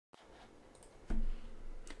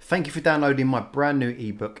Thank you for downloading my brand new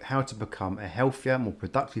ebook, How to Become a Healthier, More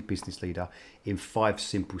Productive Business Leader in 5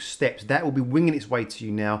 Simple Steps. That will be winging its way to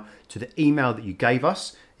you now to the email that you gave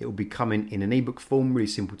us. It will be coming in an ebook form, really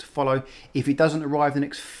simple to follow. If it doesn't arrive in the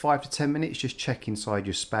next 5 to 10 minutes, just check inside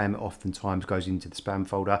your spam. It oftentimes goes into the spam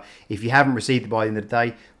folder. If you haven't received it by the end of the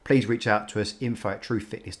day, please reach out to us,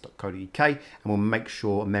 info@truefitness.co.uk, and we'll make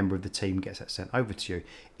sure a member of the team gets that sent over to you.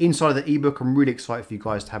 Inside of the ebook, I'm really excited for you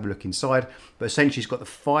guys to have a look inside, but essentially it's got the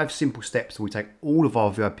 5 simple steps that we take all of our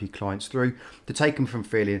VIP clients through to take them from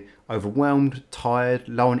feeling overwhelmed, tired,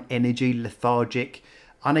 low on energy, lethargic,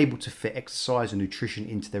 unable to fit exercise and nutrition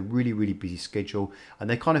into their really, really busy schedule, and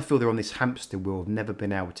they kind of feel they're on this hamster wheel of never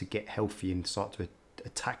been able to get healthy and start to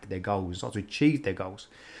attack their goals, start to achieve their goals.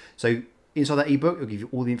 So inside that ebook, it'll give you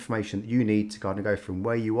all the information that you need to kind of go from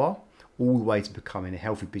where you are all the way to becoming a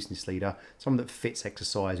healthy business leader, someone that fits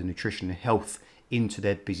exercise and nutrition and health into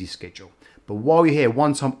their busy schedule. But while you're here,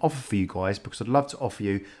 one-time offer for you guys, because I'd love to offer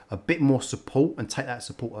you a bit more support and take that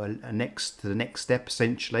support to the next step,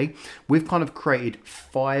 essentially. We've kind of created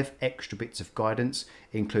 5 extra bits of guidance,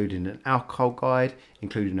 including an alcohol guide,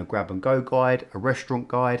 including a grab and go guide, a restaurant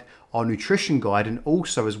guide, our nutrition guide, and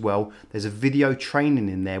also as well, there's a video training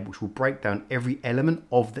in there which will break down every element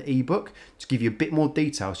of the ebook to give you a bit more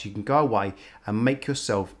detail so you can go away and make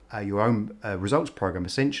yourself your own results program,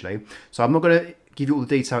 essentially. So I'm not going to give you all the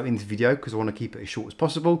detail in this video because I want to keep it as short as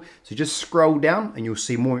possible. So just scroll down and you'll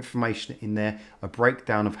see more information in there, a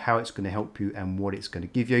breakdown of how it's going to help you and what it's going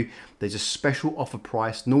to give you. There's a special offer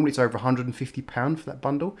price. Normally it's over £150 for that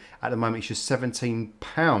bundle. At the moment it's just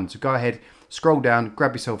 £17. So go ahead, scroll down,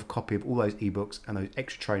 grab yourself a copy of all those ebooks and those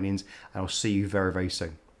extra trainings, and I'll see you very, very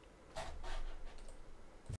soon.